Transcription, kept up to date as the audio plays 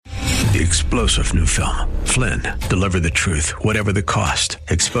The explosive new film, Flynn, deliver the truth, whatever the cost,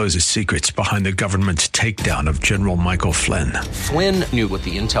 exposes secrets behind the government's takedown of General Michael Flynn. Flynn knew what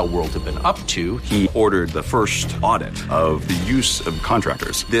the intel world had been up to. He ordered the first audit of the use of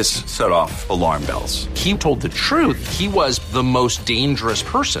contractors. This set off alarm bells. He told the truth. He was the most dangerous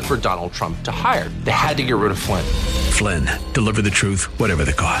person for Donald Trump to hire. They had to get rid of Flynn. Flynn, deliver the truth, whatever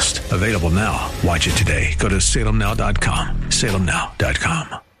the cost. Available now. Watch it today. Go to salemnow.com.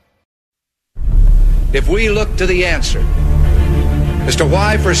 salemnow.com. If we look to the answer as to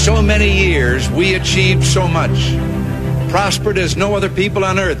why for so many years we achieved so much, prospered as no other people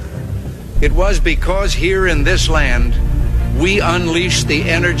on earth, it was because here in this land we unleashed the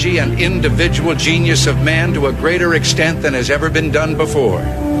energy and individual genius of man to a greater extent than has ever been done before.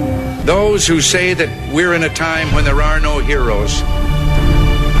 Those who say that we're in a time when there are no heroes,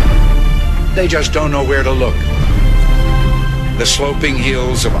 they just don't know where to look. The sloping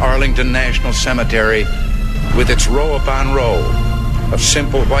hills of Arlington National Cemetery, with its row upon row of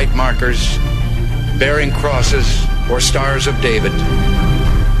simple white markers bearing crosses or stars of David,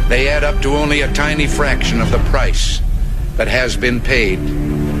 they add up to only a tiny fraction of the price that has been paid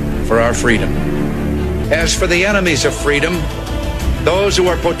for our freedom. As for the enemies of freedom, those who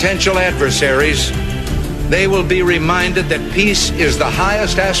are potential adversaries, they will be reminded that peace is the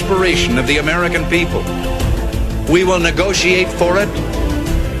highest aspiration of the American people. We will negotiate for it,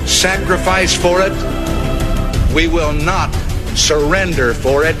 sacrifice for it. We will not surrender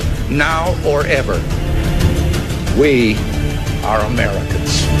for it now or ever. We are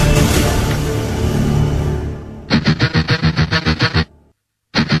Americans.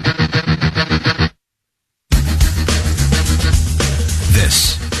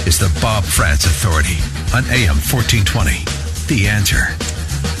 This is the Bob Frantz Authority on AM 1420. The Answer.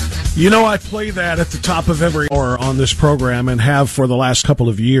 You know, I play that at the top of every hour on this program and have for the last couple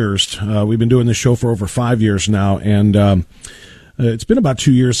of years. We've been doing this show for over 5 years now, and it's been about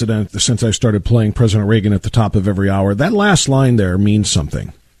 2 years since I started playing President Reagan at the top of every hour. That last line there means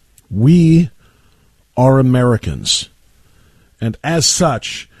something. We are Americans. And as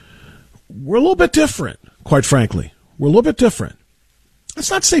such, we're a little bit different, quite frankly. We're a little bit different.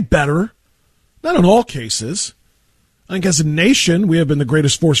 Let's not say better. Not in all cases. I think as a nation, we have been the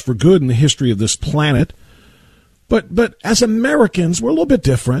greatest force for good in the history of this planet. But as Americans, we're a little bit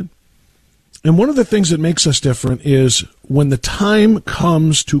different. And one of the things that makes us different is when the time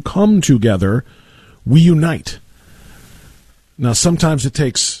comes to come together, we unite. Now, sometimes it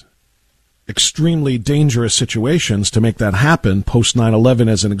takes extremely dangerous situations to make that happen, post 9/11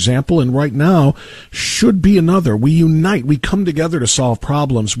 as an example, and right now should be another. We unite. We come together to solve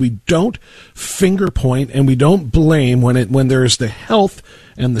problems. We don't finger point and we don't blame when there is the health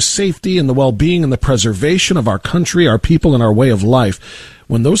and the safety and the well-being and the preservation of our country, our people, and our way of life.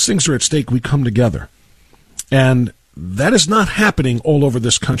 When those things are at stake, we come together. And that is not happening all over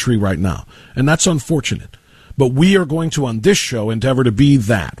this country right now, and that's unfortunate. But we are going to, on this show, endeavor to be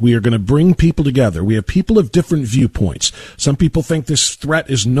that. We are going to bring people together. We have people of different viewpoints. Some people think this threat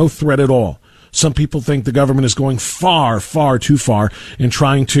is no threat at all. Some people think the government is going far, far too far in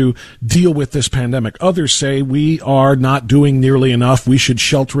trying to deal with this pandemic. Others say we are not doing nearly enough. We should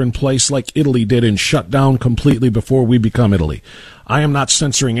shelter in place like Italy did and shut down completely before we become Italy. I am not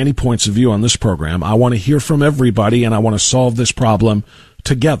censoring any points of view on this program. I want to hear from everybody, and I want to solve this problem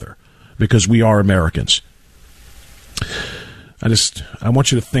together because we are Americans. I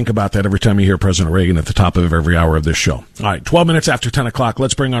want you to think about that every time you hear President Reagan at the top of every hour of this show. All right, 12 minutes after 10 o'clock,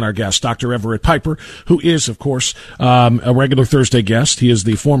 let's bring on our guest, Dr. Everett Piper, who is, of course, a regular Thursday guest. He is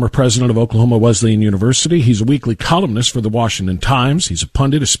the former president of Oklahoma Wesleyan University. He's a weekly columnist for the Washington Times. He's a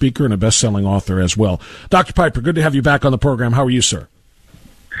pundit, a speaker, and a best-selling author as well. Dr. Piper, good to have you back on the program. How are you, sir?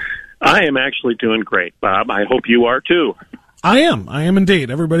 I am actually doing great, Bob. I hope you are, too. I am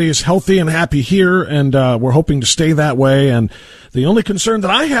indeed. Everybody is healthy and happy here, and we're hoping to stay that way. And the only concern that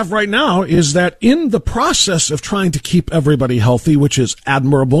I have right now is that in the process of trying to keep everybody healthy, which is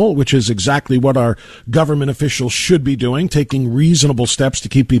admirable, which is exactly what our government officials should be doing, taking reasonable steps to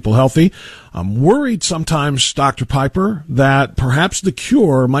keep people healthy, I'm worried sometimes, Dr. Piper, that perhaps the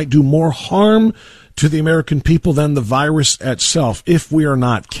cure might do more harm to the American people than the virus itself if we are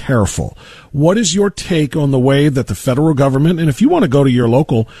not careful. What is your take on the way that the federal government, and if you want to go to your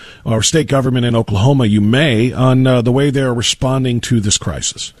local or state government in Oklahoma, you may, on the way they're responding to this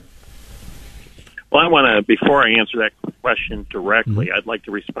crisis? Well, I want to, before I answer that question directly, I'd like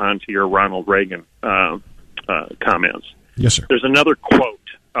to respond to your Ronald Reagan comments. Yes, sir. There's another quote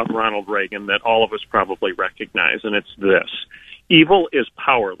of Ronald Reagan that all of us probably recognize, and it's this: evil is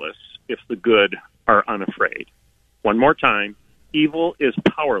powerless if the good are unafraid. One more time, Evil is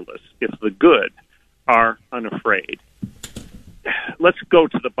powerless if the good are unafraid. Let's go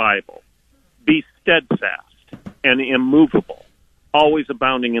to the Bible. Be steadfast and immovable, always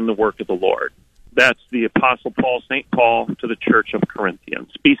abounding in the work of the Lord. That's the Apostle Paul, St. Paul, to the Church of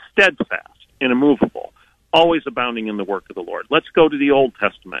Corinthians. Be steadfast and immovable, always abounding in the work of the Lord. Let's go to the Old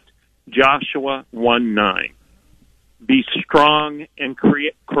Testament. Joshua 1:9. Be strong and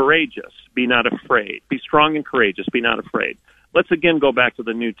courageous. Be not afraid. Be strong and courageous. Be not afraid. Let's again go back to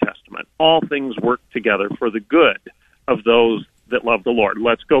the New Testament. All things work together for the good of those that love the Lord.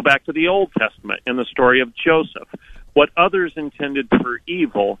 Let's go back to the Old Testament and the story of Joseph. What others intended for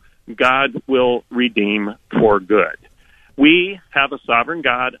evil, God will redeem for good. We have a sovereign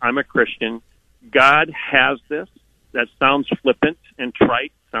God. I'm a Christian. God has this. That sounds flippant and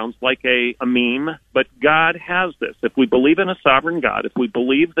trite, sounds like a meme, but God has this. If we believe in a sovereign God, if we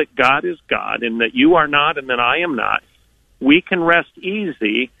believe that God is God and that you are not and that I am not, we can rest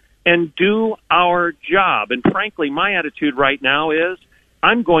easy and do our job. And frankly, my attitude right now is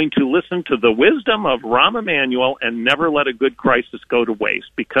I'm going to listen to the wisdom of Rahm Emanuel and never let a good crisis go to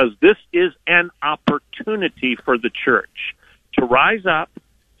waste, because this is an opportunity for the church to rise up,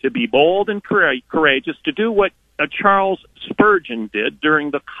 to be bold and courageous, to do what Charles Spurgeon did during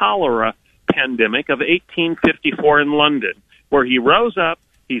the cholera pandemic of 1854 in London, where he rose up,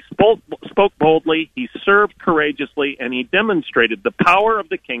 he spoke boldly, he served courageously, and he demonstrated the power of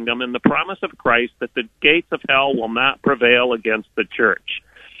the kingdom and the promise of Christ that the gates of hell will not prevail against the church.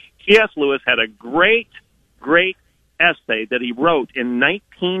 C.S. Lewis had a great essay that he wrote in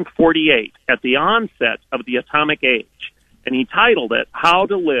 1948 at the onset of the atomic age, and he titled it, How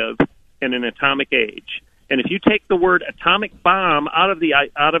to Live in an Atomic Age. And if you take the word atomic bomb out of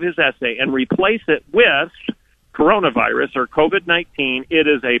his essay and replace it with coronavirus or COVID-19, it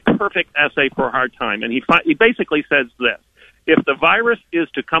is a perfect essay for a hard time. And he basically says this: if the virus is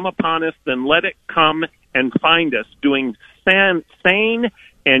to come upon us, then let it come and find us doing sane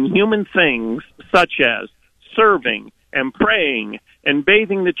and human things such as serving and praying and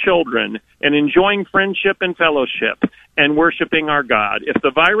bathing the children and enjoying friendship and fellowship and worshiping our God. If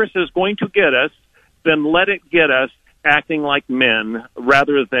the virus is going to get us, then let it get us acting like men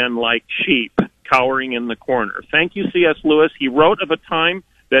rather than like sheep cowering in the corner. Thank you, C.S. Lewis. He wrote of a time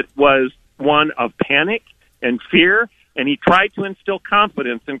that was one of panic and fear, and he tried to instill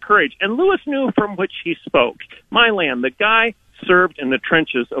confidence and courage. And Lewis knew from which he spoke. My land, the guy served in the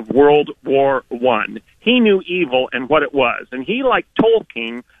trenches of World War I. He knew evil and what it was, and he, like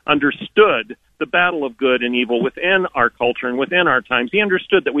Tolkien, understood the battle of good and evil within our culture and within our times. He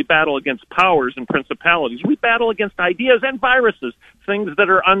understood that we battle against powers and principalities. We battle against ideas and viruses, things that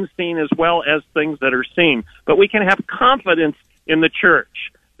are unseen as well as things that are seen. But we can have confidence in the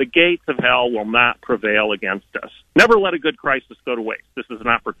church. The gates of hell will not prevail against us. Never let a good crisis go to waste. This is an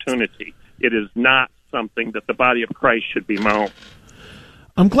opportunity. It is not something that the body of Christ should bemoan.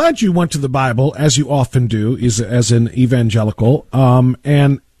 I'm glad you went to the Bible, as you often do, as an evangelical,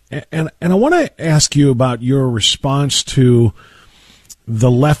 and I want to ask you about your response to the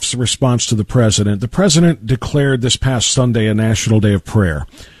left's response to the president. The president declared this past Sunday a national day of prayer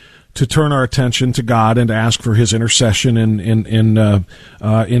to turn our attention to God and to ask for His intercession in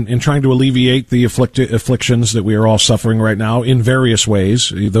trying to alleviate the afflictions that we are all suffering right now in various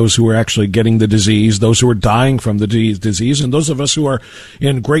ways. Those who are actually getting the disease, those who are dying from the disease, and those of us who are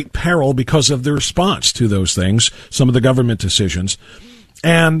in great peril because of the response to those things, some of the government decisions.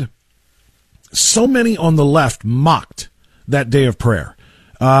 And so many on the left mocked that day of prayer.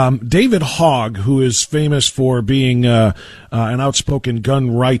 David Hogg, who is famous for being an outspoken gun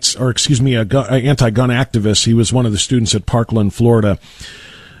rights, or anti-gun activist, he was one of the students at Parkland, Florida,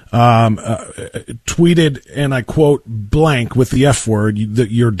 tweeted, and I quote, blank with the F word,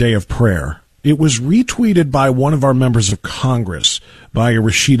 your day of prayer. It was retweeted by one of our members of Congress, by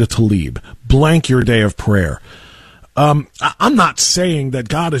Rashida Tlaib, blank your day of prayer. I'm not saying that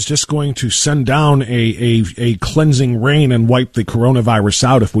God is just going to send down a cleansing rain and wipe the coronavirus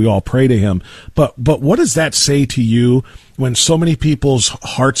out if we all pray to Him. But what does that say to you when so many people's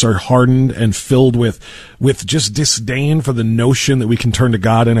hearts are hardened and filled with just disdain for the notion that we can turn to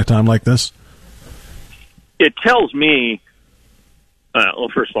God in a time like this? It tells me, well,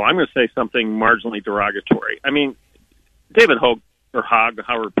 first of all, I'm going to say something marginally derogatory. I mean, David Hogg, or Hogg,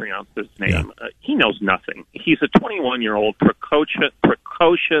 however you pronounce his name, he knows nothing. He's a 21-year-old precocious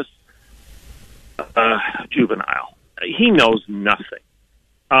juvenile. He knows nothing.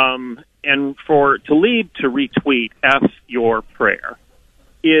 And for Tlaib to retweet F your prayer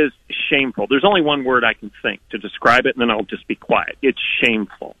is shameful. There's only one word I can think to describe it, and then I'll just be quiet. It's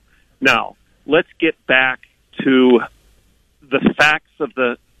shameful. Now, let's get back to the facts of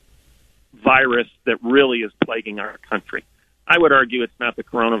the virus that really is plaguing our country. I would argue it's not the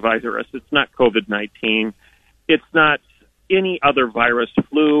coronavirus. It's not COVID-19. It's not any other virus,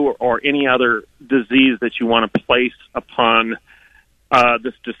 flu, or any other disease that you want to place upon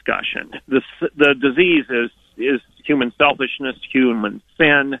this discussion. The disease is human selfishness, human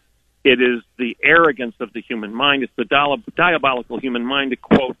sin. It is the arrogance of the human mind. It's the diabolical human mind, to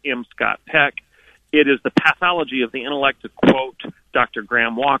quote M. Scott Peck. It is the pathology of the intellect, to quote Dr.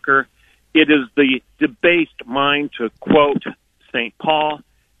 Graham Walker. It is the debased mind, to quote St. Paul.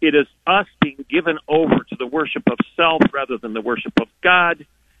 It is us being given over to the worship of self rather than the worship of God,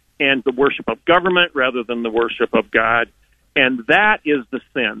 and the worship of government rather than the worship of God. And that is the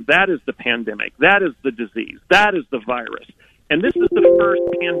sin. That is the pandemic. That is the disease. That is the virus. And this is the first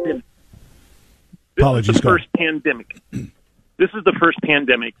pandemic. This is the first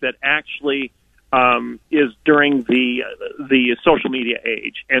pandemic that actually is during the social media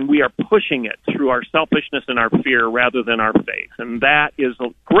age, and we are pushing it through our selfishness and our fear rather than our faith, and that is a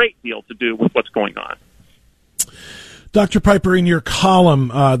great deal to do with what's going on. Dr. Piper, in your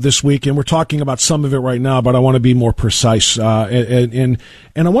column this week, and we're talking about some of it right now, but I want to be more precise, and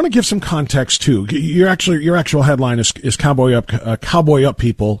I want to give some context too. Your actual headline is Cowboy Up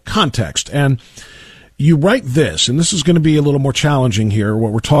People, context, and you write this, and this is going to be a little more challenging here,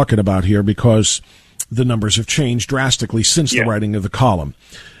 what we're talking about here, because the numbers have changed drastically since the writing of the column.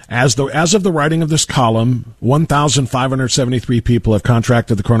 As of the writing of this column, 1,573 people have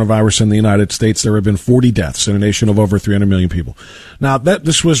contracted the coronavirus in the United States. There have been 40 deaths in a nation of over 300 million people. Now,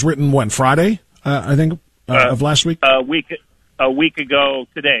 this was written, Friday, I think, of last week? A week ago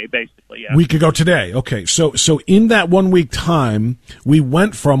today, basically, yeah. Week ago today. Okay. So in that 1 week time, we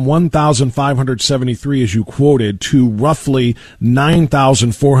went from 1,573, as you quoted, to roughly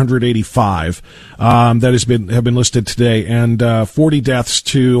 9,485, that have been listed today, and 40 deaths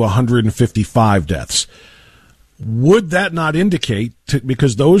to 155 deaths. Would that not indicate,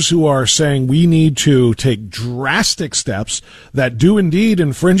 because those who are saying we need to take drastic steps that do indeed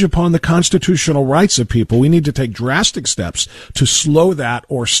infringe upon the constitutional rights of people, we need to take drastic steps to slow that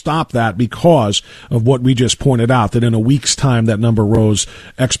or stop that because of what we just pointed out, that in a week's time that number rose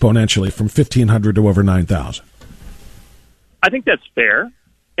exponentially from 1,500 to over 9,000? I think that's fair.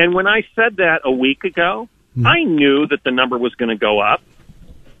 And when I said that a week ago, I knew that the number was going to go up.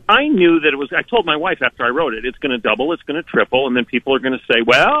 I knew that it was, I told my wife after I wrote it, it's going to double, it's going to triple, and then people are going to say,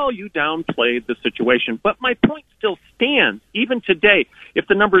 well, you downplayed the situation. But my point still stands, even today. If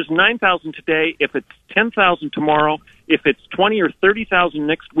the number is 9,000 today, if it's 10,000 tomorrow, if it's 20 or 30,000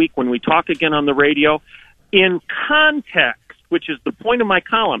 next week when we talk again on the radio, in context, which is the point of my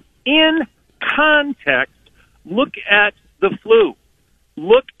column, in context, look at the flu.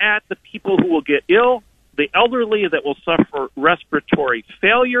 Look at the people who will get ill, the elderly that will suffer respiratory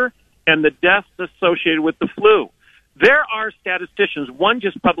failure, and the deaths associated with the flu. There are statisticians. One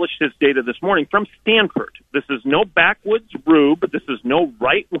just published his data this morning from Stanford. This is no backwoods rube. This is no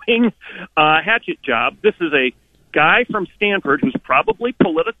right-wing hatchet job. This is a guy from Stanford who's probably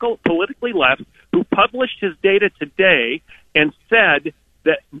politically left, who published his data today and said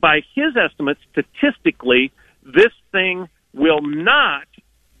that by his estimates, statistically, this thing will not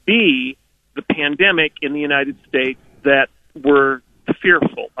be the pandemic in the United States that we're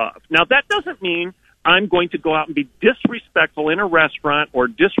fearful of. Now, that doesn't mean I'm going to go out and be disrespectful in a restaurant or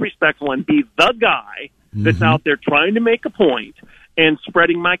disrespectful and be the guy that's out there trying to make a point and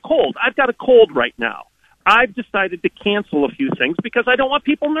spreading my cold. I've got a cold right now. I've decided to cancel a few things because I don't want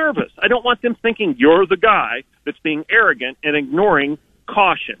people nervous. I don't want them thinking you're the guy that's being arrogant and ignoring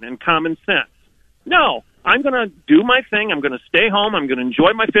caution and common sense. No, I'm going to do my thing. I'm going to stay home. I'm going to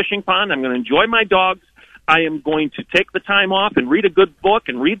enjoy my fishing pond. I'm going to enjoy my dogs. I am going to take the time off and read a good book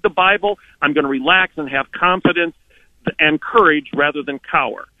and read the Bible. I'm going to relax and have confidence and courage rather than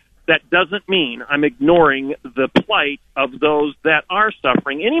cower. That doesn't mean I'm ignoring the plight of those that are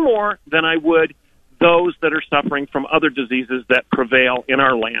suffering any more than I would those that are suffering from other diseases that prevail in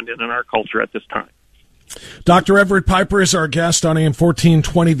our land and in our culture at this time. Dr. Everett Piper is our guest on AM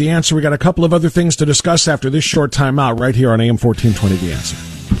 1420 The Answer. We got a couple of other things to discuss after this short time out right here on AM 1420 The Answer.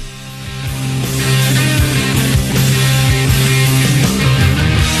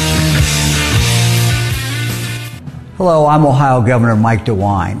 Hello, I'm Ohio Governor Mike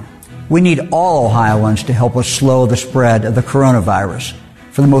DeWine. We need all Ohioans to help us slow the spread of the coronavirus.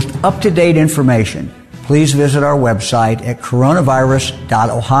 For the most up-to-date information, please visit our website at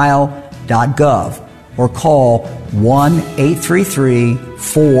coronavirus.ohio.gov or call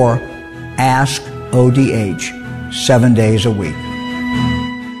 1-833-4-ASK-ODH 7 days a week.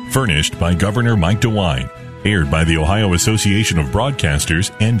 Furnished by Governor Mike DeWine. Aired by the Ohio Association of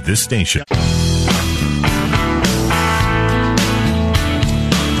Broadcasters and this station.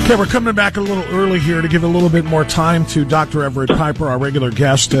 Okay, we're coming back a little early here to give a little bit more time to Dr. Everett Piper, our regular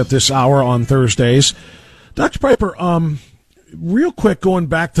guest at this hour on Thursdays. Dr. Piper, real quick, going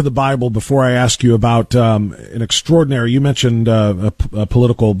back to the Bible before I ask you about an extraordinary, you mentioned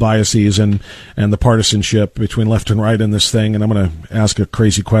political biases and the partisanship between left and right in this thing, and I'm going to ask a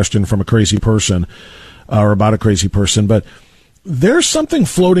crazy question from a crazy person, or about a crazy person, but there's something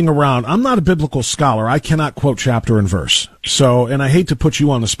floating around. I'm not a biblical scholar. I cannot quote chapter and verse. So, and I hate to put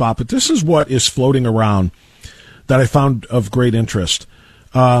you on the spot, but this is what is floating around that I found of great interest.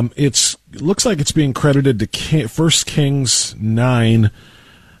 It looks like it's being credited to 1 Kings 9,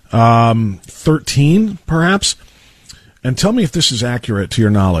 13, perhaps. And tell me if this is accurate to your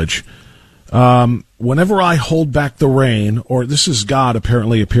knowledge. Whenever I hold back the rain, or this is God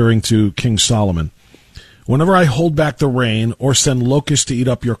apparently appearing to King Solomon, whenever I hold back the rain, or send locusts to eat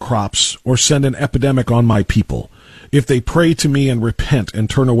up your crops, or send an epidemic on my people, if they pray to me and repent and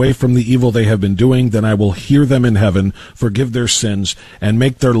turn away from the evil they have been doing, then I will hear them in heaven, forgive their sins, and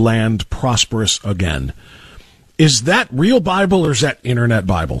make their land prosperous again. Is that real Bible, or is that Internet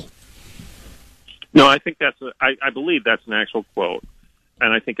Bible? No, I think I believe that's an actual quote,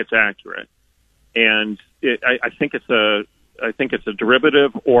 and I think it's accurate. And I think it's a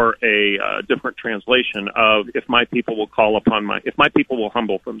derivative or a different translation of if my people will humble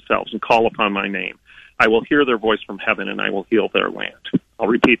themselves and call upon my name, I will hear their voice from heaven and I will heal their land. I'll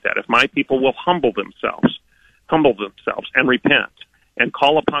repeat that. If my people will humble themselves and repent and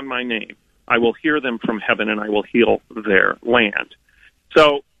call upon my name, I will hear them from heaven and I will heal their land.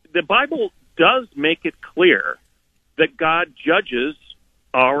 So the Bible does make it clear that God judges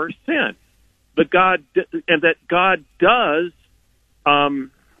our sin. That God does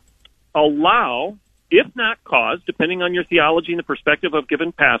allow, if not cause, depending on your theology and the perspective of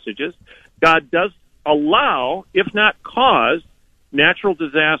given passages, God does allow, if not cause, natural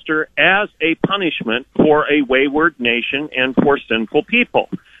disaster as a punishment for a wayward nation and for sinful people.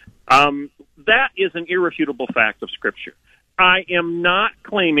 That is an irrefutable fact of Scripture. I am not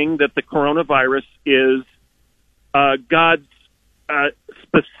claiming that the coronavirus is God's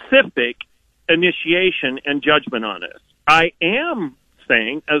specific initiation and judgment on us. I am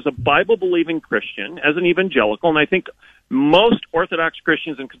saying, as a Bible-believing Christian, as an evangelical, and I think most Orthodox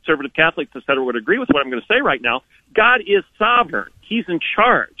Christians and conservative Catholics, etc., would agree with what I'm going to say right now, God is sovereign. He's in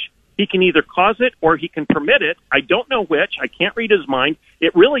charge. He can either cause it or he can permit it. I don't know which. I can't read his mind.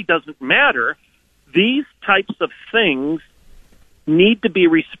 It really doesn't matter. These types of things need to be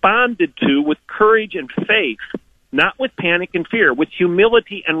responded to with courage and faith, not with panic and fear, with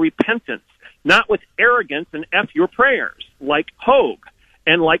humility and repentance, not with arrogance and F your prayers, like Hogue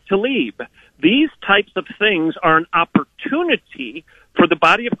and like Talib. These types of things are an opportunity for the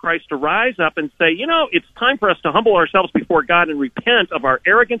body of Christ to rise up and say, it's time for us to humble ourselves before God and repent of our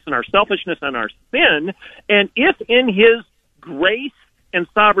arrogance and our selfishness and our sin. And if in his grace and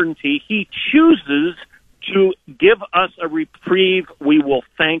sovereignty he chooses to give us a reprieve, we will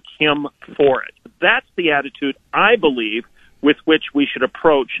thank him for it. That's the attitude, I believe, with which we should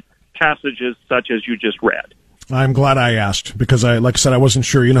approach passages such as you just read. I'm glad I asked, because like I said, I wasn't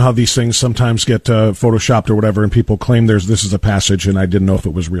sure. You know how these things sometimes get photoshopped or whatever, and people claim this is a passage, and I didn't know if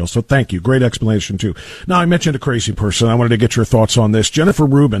it was real. So thank you. Great explanation, too. Now, I mentioned a crazy person. I wanted to get your thoughts on this. Jennifer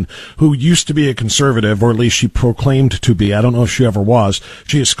Rubin, who used to be a conservative, or at least she proclaimed to be. I don't know if she ever was.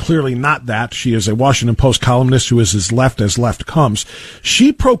 She is clearly not that. She is a Washington Post columnist who is as left comes.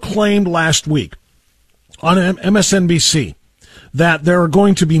 She proclaimed last week on MSNBC that there are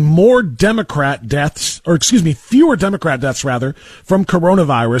going to be fewer Democrat deaths from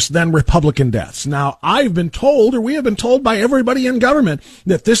coronavirus than Republican deaths. Now, we have been told by everybody in government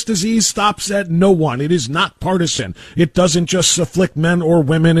that this disease stops at no one. It is not partisan. It doesn't just afflict men or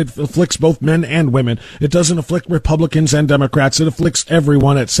women. It afflicts both men and women. It doesn't afflict Republicans and Democrats. It afflicts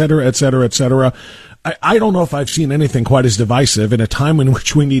everyone, et cetera, et cetera, et cetera. I don't know if I've seen anything quite as divisive in a time in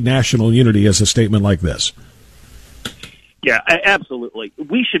which we need national unity as a statement like this. Yeah, absolutely.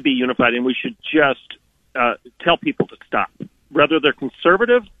 We should be unified, and we should just tell people to stop. Whether they're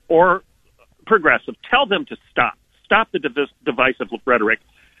conservative or progressive, tell them to stop. Stop the divisive rhetoric.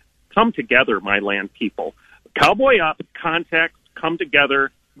 Come together, my land people. Cowboy up, context, come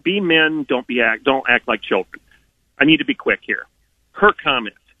together, be men, don't act like children. I need to be quick here. Her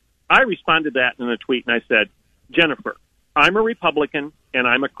comment. I responded to that in a tweet, and I said, Jennifer, I'm a Republican, and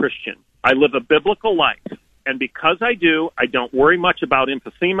I'm a Christian. I live a biblical life. And because I do, I don't worry much about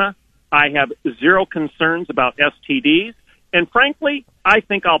emphysema. I have zero concerns about STDs. And frankly, I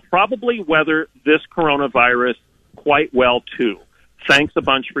think I'll probably weather this coronavirus quite well, too. Thanks a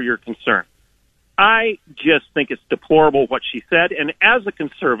bunch for your concern. I just think it's deplorable what she said. And as a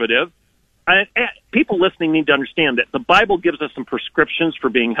conservative, people listening need to understand that the Bible gives us some prescriptions for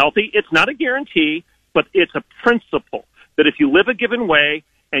being healthy. It's not a guarantee, but it's a principle that if you live a given way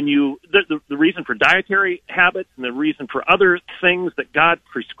and the reason for dietary habits and the reason for other things that God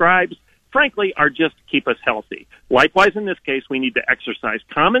prescribes, frankly, are just to keep us healthy. Likewise, in this case, we need to exercise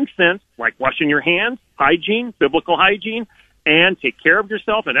common sense, like washing your hands, hygiene, biblical hygiene, and take care of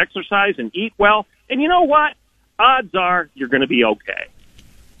yourself and exercise and eat well. And you know what? Odds are you're going to be okay.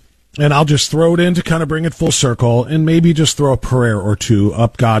 And I'll just throw it in to kind of bring it full circle and maybe just throw a prayer or two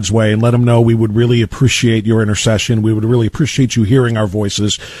up God's way and let him know we would really appreciate your intercession. We would really appreciate you hearing our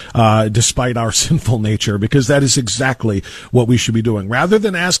voices, despite our sinful nature, because that is exactly what we should be doing. Rather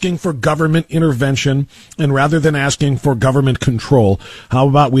than asking for government intervention and rather than asking for government control, how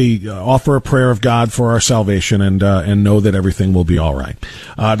about we offer a prayer of God for our salvation and know that everything will be all right.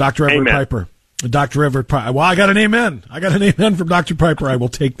 Dr. Everett Piper. Dr. Everett Piper. Well, I got an amen. I got an amen from Dr. Piper. I will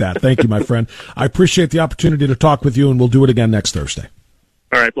take that. Thank you, my friend. I appreciate the opportunity to talk with you, and we'll do it again next Thursday.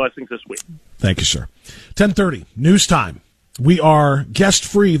 All right. Blessings this week. Thank you, sir. 10:30, news time. We are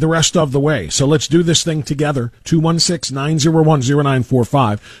guest-free the rest of the way, so let's do this thing together.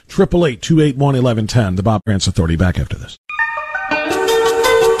 216-901-0945, 888-281-1110, the Bob Grants Authority. Back after this.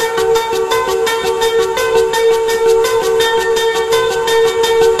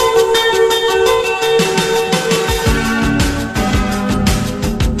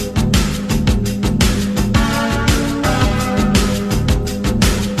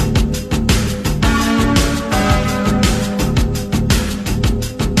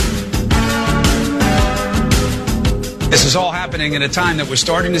 This is all happening at a time that we're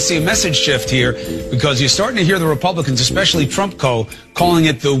starting to see a message shift here because you're starting to hear the Republicans, especially Trump calling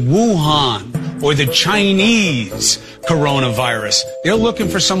it the Wuhan or the Chinese coronavirus. They're looking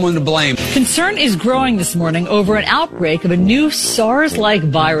for someone to blame. Concern is growing this morning over an outbreak of a new SARS-like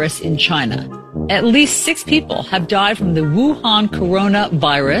virus in China. At least 6 people have died from the Wuhan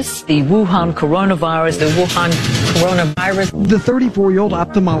coronavirus. The Wuhan coronavirus. The Wuhan coronavirus. The 34-year-old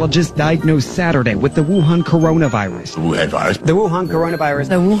ophthalmologist diagnosed Saturday with the Wuhan coronavirus. The Wuhan virus. The Wuhan coronavirus.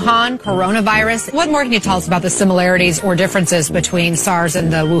 The Wuhan coronavirus. What more can you tell us about the similarities or differences between SARS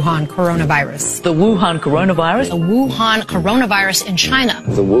and the Wuhan coronavirus? The Wuhan coronavirus. The Wuhan coronavirus in China.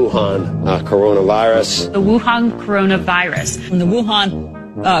 The Wuhan coronavirus. The Wuhan coronavirus. And the Wuhan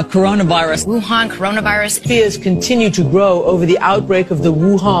coronavirus. Wuhan coronavirus. Fears continue to grow over the outbreak of the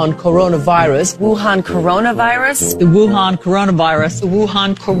Wuhan coronavirus. Wuhan coronavirus. The Wuhan coronavirus. The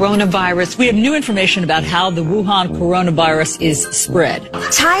Wuhan coronavirus. We have new information about how the Wuhan coronavirus is spread.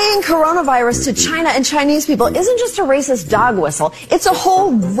 Tying coronavirus to China and Chinese people isn't just a racist dog whistle. It's a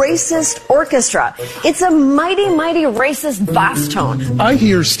whole racist orchestra. It's a mighty, mighty racist bass tone. I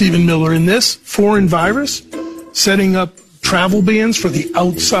hear Stephen Miller in this foreign virus setting up travel bans for the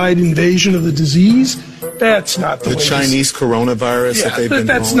outside invasion of the disease. That's not the Chinese coronavirus that they've been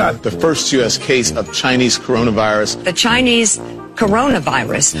that's calling. Not the first U.S. case of Chinese coronavirus. The Chinese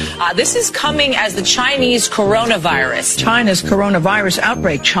coronavirus. This is coming as the Chinese coronavirus. China's coronavirus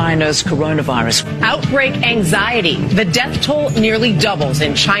outbreak. China's coronavirus. Outbreak anxiety. The death toll nearly doubles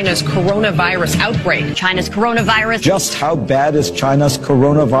in China's coronavirus outbreak. China's coronavirus. Just how bad is China's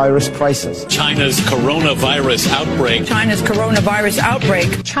coronavirus crisis? China's coronavirus outbreak. China's coronavirus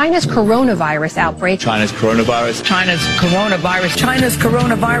outbreak. China's coronavirus outbreak. China's coronavirus. China's coronavirus. China's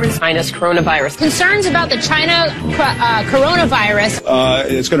coronavirus. China's coronavirus. Concerns about the China coronavirus.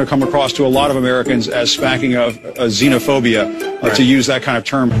 It's going to come across to a lot of Americans as smacking of xenophobia, to use that kind of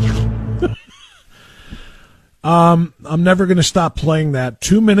term. I'm never going to stop playing that.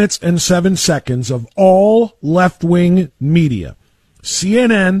 2 minutes and 7 seconds of all left-wing media.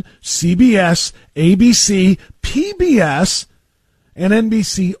 CNN, CBS, ABC, PBS, and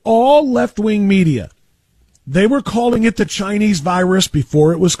NBC, all left-wing media. They were calling it the Chinese virus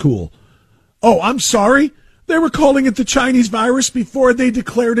before it was cool. Oh, I'm sorry? They were calling it the Chinese virus before they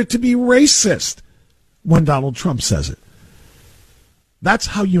declared it to be racist when Donald Trump says it. That's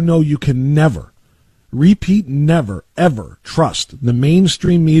how you know you can never, repeat, never, ever trust the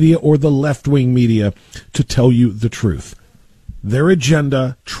mainstream media or the left-wing media to tell you the truth. Their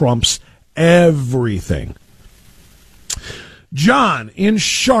agenda trumps everything. John in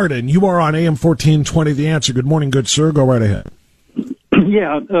Chardon, you are on AM 1420, The Answer. Good morning, good sir. Go right ahead.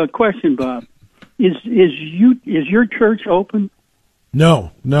 Yeah, question, Bob. Is your church open?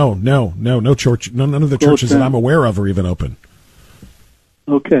 No church. None of the churches that I'm aware of are even open.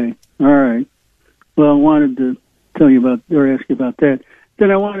 Okay, all right. Well, I wanted to tell you about or ask you about that. Then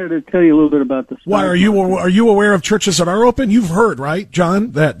I wanted to tell you a little bit about the. Why are you aware of churches that are open? You've heard, right,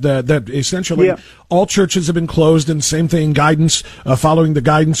 John, that essentially all churches have been closed, and same thing, guidance, following the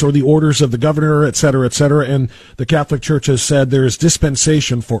guidance or the orders of the governor, et cetera, and the Catholic Church has said there is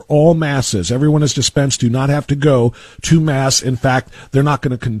dispensation for all masses. Everyone is dispensed, do not have to go to mass. In fact, they're not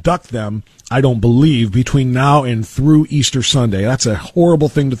going to conduct them, I don't believe, between now and through Easter Sunday. That's a horrible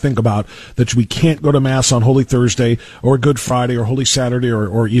thing to think about, that we can't go to Mass on Holy Thursday or Good Friday or Holy Saturday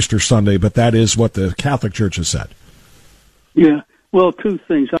or Easter Sunday, but that is what the Catholic Church has said. Yeah, well, two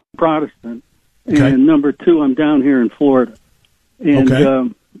things. I'm Protestant, okay. And number two, I'm down here in Florida. And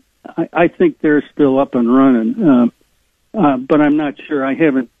okay. I think they're still up and running, but I'm not sure.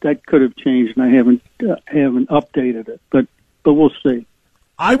 That could have changed, and I haven't updated it, but we'll see.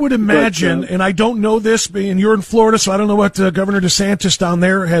 I would imagine, and I don't know this, being you're in Florida, so I don't know what Governor DeSantis down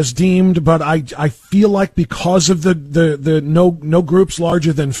there has deemed, but I feel like because of the no groups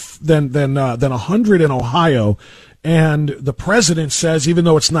larger than 100 in Ohio, and the president says, even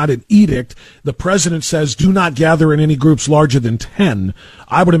though it's not an edict, the president says do not gather in any groups larger than 10.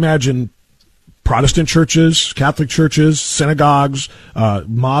 I would imagine Protestant churches, Catholic churches, synagogues,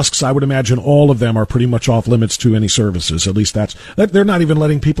 mosques, I would imagine all of them are pretty much off limits to any services. At least they're not even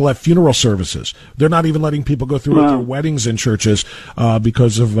letting people have funeral services. They're not even letting people go through with their weddings in churches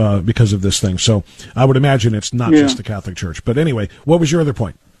because of this thing. So I would imagine it's not just the Catholic Church. But anyway, what was your other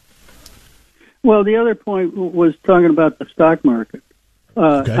point? Well, the other point was talking about the stock market.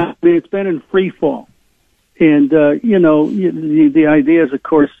 Okay. I mean, it's been in free fall. And, the idea is, of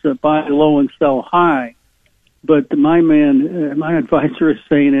course, buy low and sell high. But my advisor is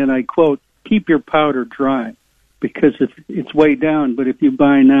saying, and I quote, keep your powder dry, because if it's way down, but if you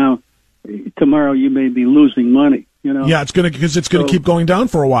buy now, tomorrow you may be losing money. Yeah, it's going to keep going down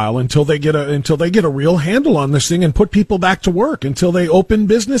for a while until they get a real handle on this thing and put people back to work, until they open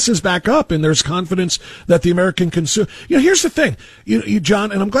businesses back up and there's confidence that the American consumer. Here's the thing, you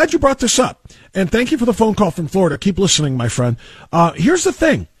John, and I'm glad you brought this up. And thank you for the phone call from Florida. Keep listening, my friend. Here's the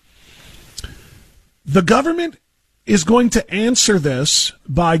thing: the government is going to answer this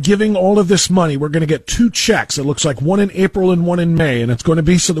by giving all of this money. We're going to get 2 checks. It looks like one in April and one in May. And it's going to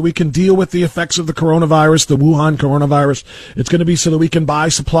be so that we can deal with the effects of the coronavirus, the Wuhan coronavirus. It's going to be so that we can buy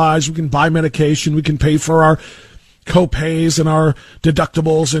supplies, we can buy medication, we can pay for our co-pays and our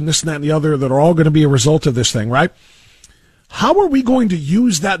deductibles and this and that and the other that are all going to be a result of this thing, right? How are we going to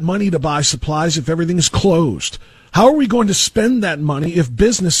use that money to buy supplies if everything is closed? How are we going to spend that money if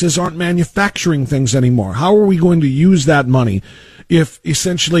businesses aren't manufacturing things anymore? How are we going to use that money if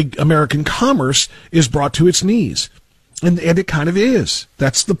essentially American commerce is brought to its knees? And it kind of is.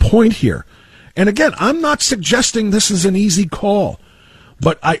 That's the point here. And again, I'm not suggesting this is an easy call,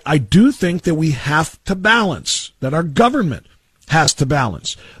 but I do think that we have to balance, that our government has to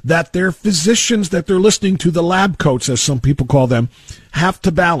balance, that their physicians that they're listening to, the lab coats, as some people call them, have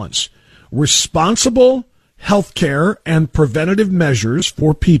to balance responsible healthcare and preventative measures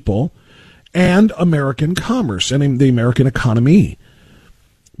for people and American commerce and the American economy,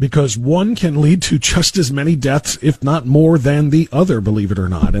 because one can lead to just as many deaths, if not more, than the other, believe it or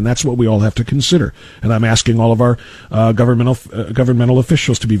not. And that's what we all have to consider. And I'm asking all of our governmental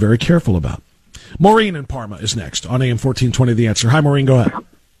officials to be very careful about. Maureen in Parma is next on AM 1420 The Answer. Hi, Maureen, go ahead.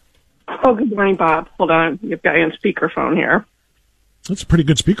 Oh, good morning, Bob. Hold on. You've got you on speakerphone here. That's a pretty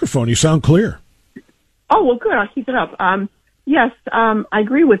good speakerphone. You sound clear. Oh, well, good. I'll keep it up. Yes, I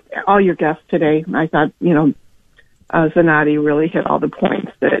agree with all your guests today. I thought, Zanotti really hit all the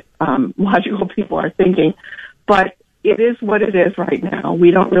points that logical people are thinking. But it is what it is right now.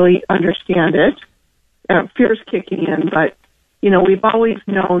 We don't really understand it. Fear's kicking in, but, we've always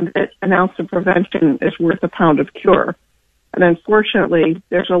known that an ounce of prevention is worth a pound of cure. And unfortunately,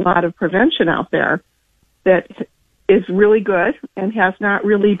 there's a lot of prevention out there that is really good and has not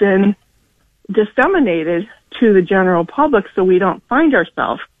really been disseminated to the general public, so we don't find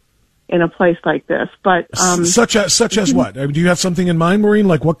ourselves in a place like this. But such as what? Do you have something in mind, Maureen?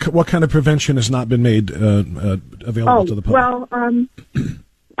 Like what kind of prevention has not been made available to the public? Well,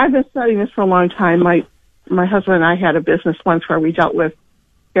 I've been studying this for a long time. My husband and I had a business once where we dealt with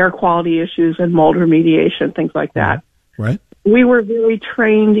air quality issues and mold remediation, things like that. Right. We were very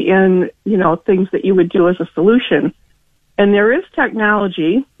trained in things that you would do as a solution, and there is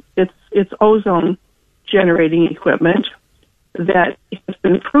technology. It's ozone generating equipment that has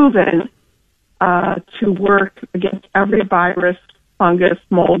been proven to work against every virus, fungus,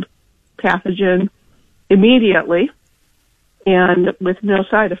 mold, pathogen immediately and with no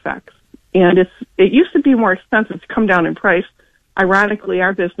side effects. And it used to be more expensive to come down in price. Ironically,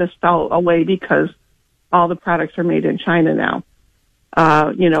 our business fell away because all the products are made in China now.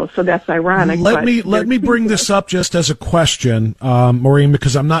 So that's ironic. Let me bring this up just as a question, Maureen,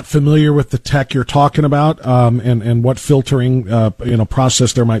 because I'm not familiar with the tech you're talking about, and what filtering,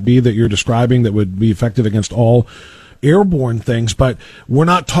 process there might be that you're describing that would be effective against all airborne things, but we're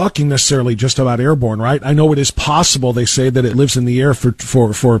not talking necessarily just about airborne, right? I know it is possible. They say that it lives in the air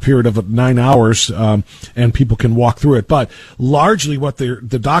for a period of 9 hours, and people can walk through it. But largely what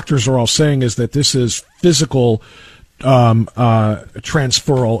the doctors are all saying is that this is physical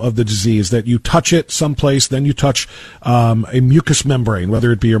transferal of the disease, that you touch it someplace, then you touch a mucous membrane,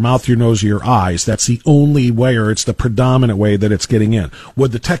 whether it be your mouth, your nose, or your eyes. That's the only way, or it's the predominant way that it's getting in.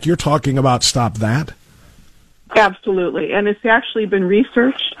 Would the tech you're talking about stop that? Absolutely. And it's actually been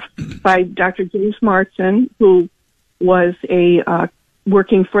researched by Dr. James Martin, who was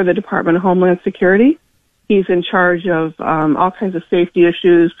working for the Department of Homeland Security. He's in charge of all kinds of safety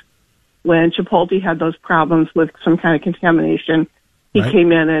issues. When Chipotle had those problems with some kind of contamination, he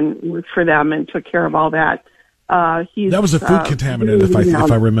came in and worked for them and took care of all that. That was a food contaminant,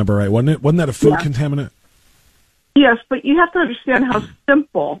 if I remember right, wasn't it? Wasn't that a food contaminant? Yes, but you have to understand how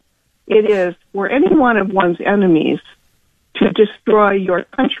simple it is for any one of one's enemies to destroy your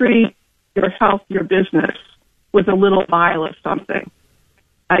country, your health, your business with a little vial of something.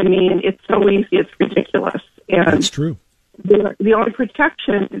 I mean, it's so easy, it's ridiculous. And that's true. The only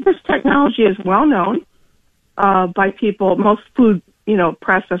protection, this technology is well known by people. Most food,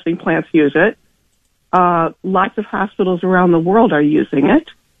 processing plants use it. Lots of hospitals around the world are using it.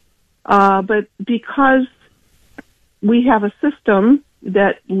 But because we have a system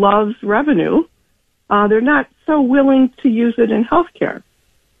that loves revenue, they're not so willing to use it in healthcare.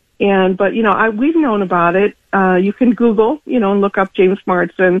 But we've known about it. You can Google, and look up James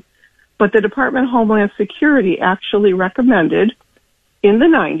Martin. But the Department of Homeland Security actually recommended in the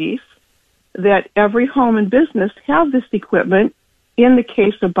 90s that every home and business have this equipment in the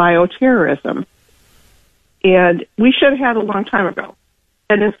case of bioterrorism. And we should have had a long time ago.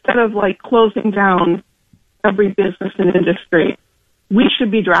 And instead of closing down every business and industry, we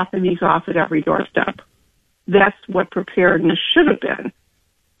should be dropping these off at every doorstep. That's what preparedness should have been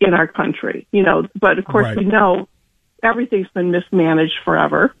in our country, But of course, we know everything's been mismanaged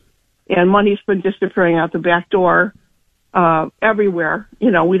forever. And money's been disappearing out the back door everywhere.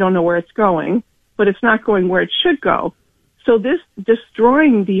 We don't know where it's going, but it's not going where it should go. So this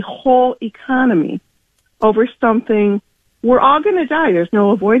destroying the whole economy over something, we're all going to die. There's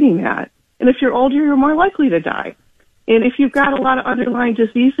no avoiding that. And if you're older, you're more likely to die. And if you've got a lot of underlying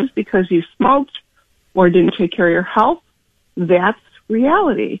diseases because you smoked or didn't take care of your health, that's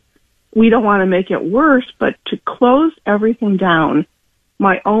reality. We don't want to make it worse, but to close everything down,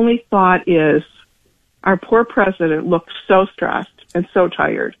 my only thought is our poor president looks so stressed and so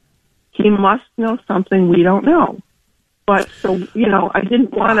tired. He must know something we don't know. But I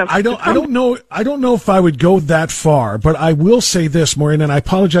didn't want to. I don't know if I would go that far, but I will say this, Maureen, and I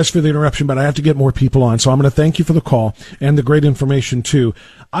apologize for the interruption, but I have to get more people on. So I'm going to thank you for the call and the great information too.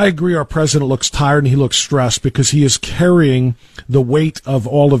 I agree our president looks tired and he looks stressed because he is carrying the weight of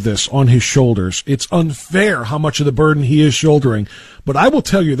all of this on his shoulders. It's unfair how much of the burden he is shouldering. But I will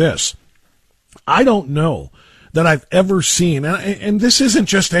tell you this. I don't know that I've ever seen, and this isn't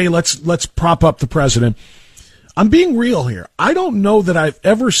just, hey, let's prop up the president. I'm being real here. I don't know that I've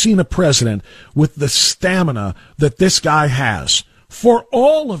ever seen a president with the stamina that this guy has for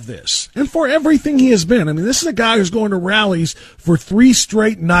all of this and for everything he has been. I mean, this is a guy who's going to rallies for 3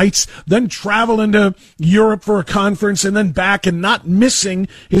 straight nights, then traveling to Europe for a conference and then back and not missing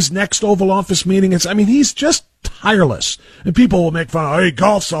his next Oval Office meeting. He's just tireless. And people will make fun of, he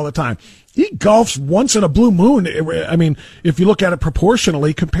golfs all the time. He golfs once in a blue moon. I mean, if you look at it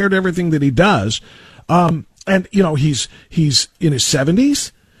proportionally compared to everything that he does. And, he's in his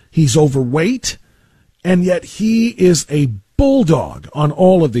 70s, he's overweight, and yet he is a bulldog on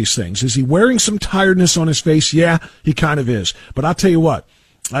all of these things. Is he wearing some tiredness on his face? Yeah, he kind of is. But I'll tell you what,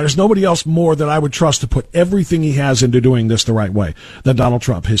 there's nobody else more that I would trust to put everything he has into doing this the right way than Donald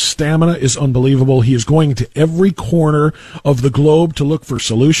Trump. His stamina is unbelievable. He is going to every corner of the globe to look for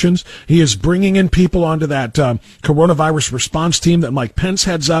solutions. He is bringing in people onto that coronavirus response team that Mike Pence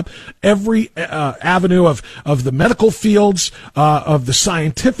heads up. Every avenue of the medical fields, of the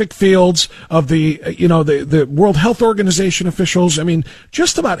scientific fields, of the World Health Organization officials. I mean,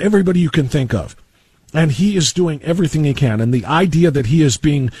 just about everybody you can think of. And he is doing everything he can. And the idea that he is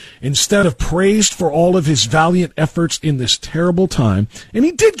being, instead of praised for all of his valiant efforts in this terrible time, and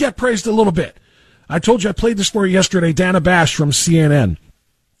he did get praised a little bit. I told you I played this for you yesterday. Dana Bash from CNN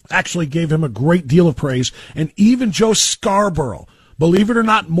actually gave him a great deal of praise. And even Joe Scarborough, believe it or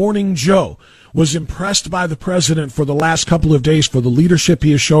not, Morning Joe, was impressed by the president for the last couple of days for the leadership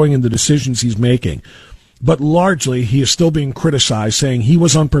he is showing and the decisions he's making. But largely, he is still being criticized, saying he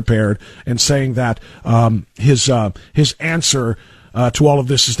was unprepared and saying that his answer to all of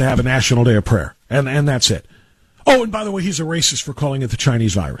this is to have a national day of prayer. And that's it. Oh, and by the way, he's a racist for calling it the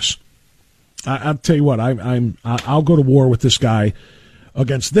Chinese virus. I'll tell you what, I'll go to war with this guy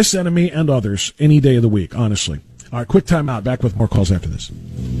against this enemy and others any day of the week, honestly. All right, quick time out. Back with more calls after this.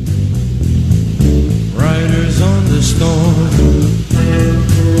 Riders on the storm.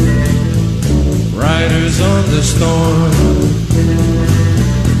 Riders on the storm.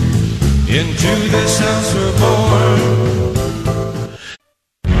 Into this house we're born.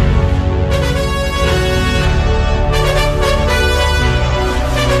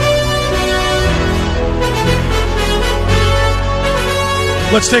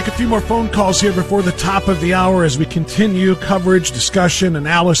 Let's take a few more phone calls here before the top of the hour as we continue coverage, discussion,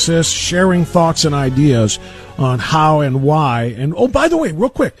 analysis, sharing thoughts and ideas on how and why. And, oh, by the way, real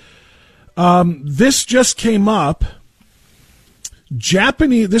quick, this just came up.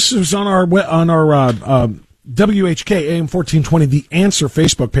 Japanese, this is on our WHK AM 1420, The Answer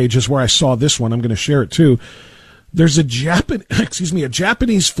Facebook page is where I saw this one. I'm going to share it too. There's a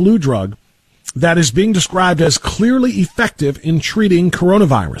Japanese flu drug that is being described as clearly effective in treating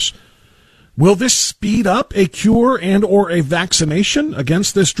coronavirus. Will this speed up a cure and or a vaccination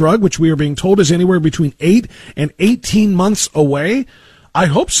against this drug, which we are being told is anywhere between 8 and 18 months away? I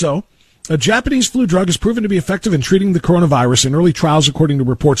hope so. A Japanese flu drug is proven to be effective in treating the coronavirus. In early trials, according to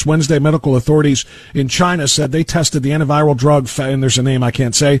reports Wednesday, medical authorities in China said they tested the antiviral drug, and there's a name I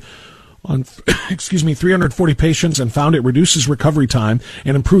can't say, on 340 patients and found it reduces recovery time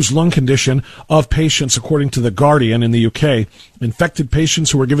and improves lung condition of patients, according to The Guardian in the UK. Infected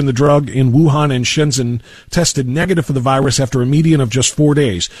patients who were given the drug in Wuhan and Shenzhen tested negative for the virus after a median of just 4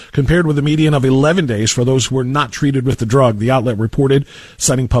 days, compared with a median of 11 days for those who were not treated with the drug, the outlet reported,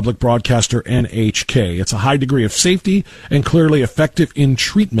 citing public broadcaster NHK. It's a high degree of safety and clearly effective in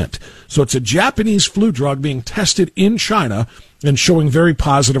treatment. So it's a Japanese flu drug being tested in China and showing very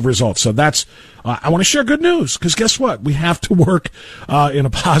positive results. So that's, I want to share good news, because guess what? We have to work in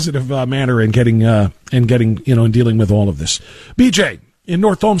a positive manner in getting, in dealing with all of this. BJ in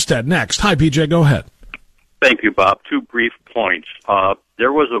North Olmsted next. Hi, BJ, go ahead. Thank you, Bob. 2 brief points.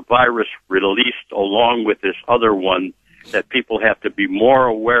 There was a virus released along with this other one that people have to be more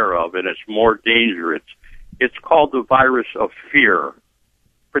aware of, and it's more dangerous. It's called the virus of fear,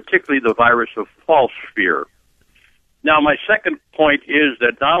 particularly the virus of false fear. Now, my second point is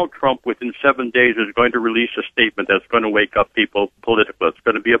that Donald Trump, within 7 days, is going to release a statement that's going to wake up people politically. It's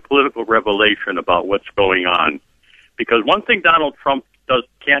going to be a political revelation about what's going on. Because one thing Donald Trump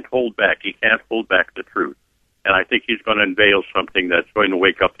can't hold back. He can't hold back the truth. And I think he's going to unveil something that's going to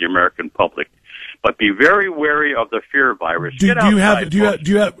wake up the American public. But be very wary of the fear virus. Do you have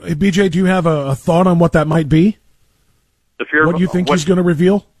BJ, do you have a thought on what that might be? The fear. What do you think he's going to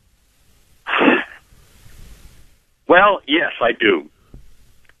reveal? Well, yes, I do.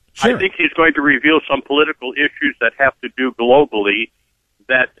 Sure. I think he's going to reveal some political issues that have to do globally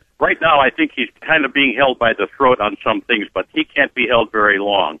that right now I think he's kind of being held by the throat on some things, but he can't be held very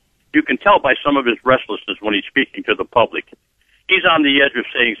long. You can tell by some of his restlessness when he's speaking to the public. He's on the edge of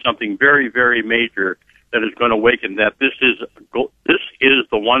saying something very, very major that is going to awaken that this is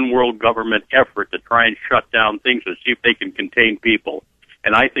the one world government effort to try and shut down things and see if they can contain people.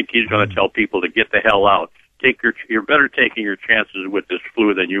 And I think he's going to tell people to get the hell out. You're better taking your chances with this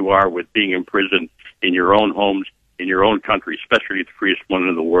flu than you are with being imprisoned in your own homes, in your own country, especially the freest one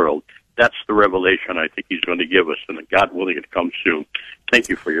in the world. That's the revelation I think he's going to give us, and God willing, it comes soon. Thank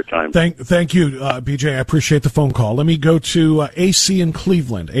you for your time. Thank you, BJ. I appreciate the phone call. Let me go to AC in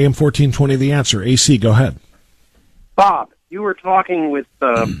Cleveland, AM 1420, The Answer. AC, go ahead. Bob, you were talking with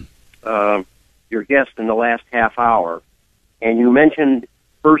your guest in the last half hour, and you mentioned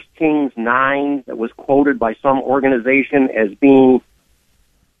 1 Kings 9 that was quoted by some organization as being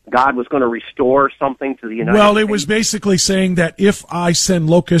God was going to restore something to the United States. Well, it was basically saying that if I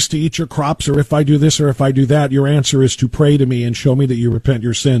send locusts to eat your crops, or if I do this or if I do that, your answer is to pray to me and show me that you repent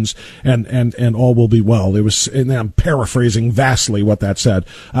your sins, and all will be well. It was, and I'm paraphrasing vastly what that said.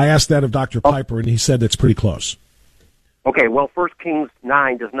 I asked that of Dr. Piper, and he said it's pretty close. Okay, well, 1 Kings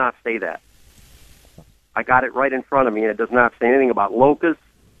 9 does not say that. I got it right in front of me, and it does not say anything about locusts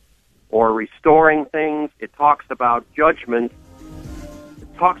or restoring things. It talks about judgment.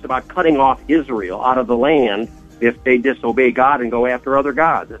 It talks about cutting off Israel out of the land if they disobey God and go after other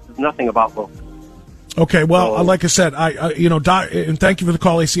gods. This is nothing about locusts. Okay, well, like I said, and thank you for the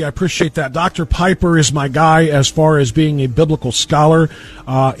call, AC. I appreciate that. Dr. Piper is my guy as far as being a biblical scholar.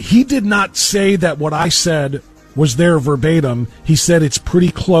 He did not say that what I said was there verbatim. He said it's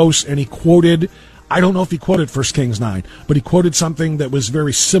pretty close, and he quoted, I don't know if he quoted 1 Kings 9, but he quoted something that was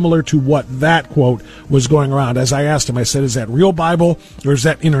very similar to what that quote was going around. As I asked him, I said, is that real Bible or is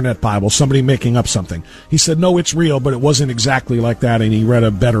that internet Bible, somebody making up something? He said, no, it's real, but it wasn't exactly like that, and he read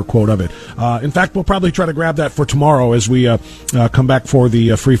a better quote of it. In fact, we'll probably try to grab that for tomorrow as we come back for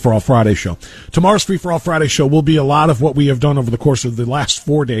the Free for All Friday show. Tomorrow's Free for All Friday show will be a lot of what we have done over the course of the last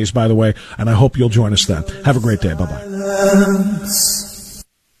 4 days, by the way, and I hope you'll join us then. Have a great day. Bye-bye.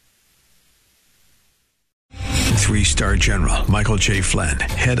 3-star General Michael J. Flynn,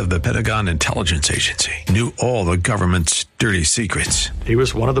 head of the Pentagon Intelligence Agency, knew all the government's dirty secrets. He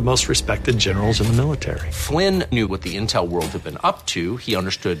was one of the most respected generals in the military. Flynn knew what the intel world had been up to. He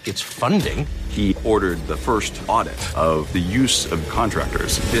understood its funding. He ordered the first audit of the use of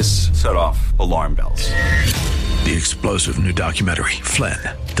contractors. This set off alarm bells. The explosive new documentary, Flynn,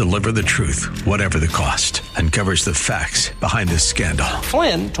 Deliver the Truth, Whatever the Cost, uncovers the facts behind this scandal.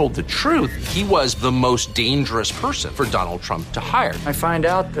 Flynn told the truth. He was the most dangerous person for Donald Trump to hire. I find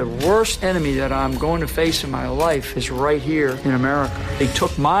out the worst enemy that I'm going to face in my life is right here in America. They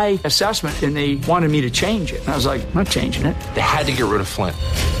took my assessment and they wanted me to change it. And I was like, I'm not changing it. They had to get rid of Flynn.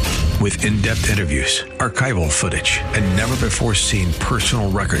 With in-depth interviews, archival footage, and never-before-seen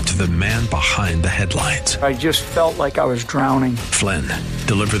personal records of the man behind the headlines. I just felt like I was drowning. Flynn,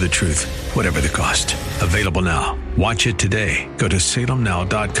 Deliver the Truth, Whatever the Cost. Available now. Watch it today. Go to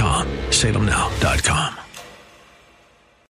salemnow.com. salemnow.com.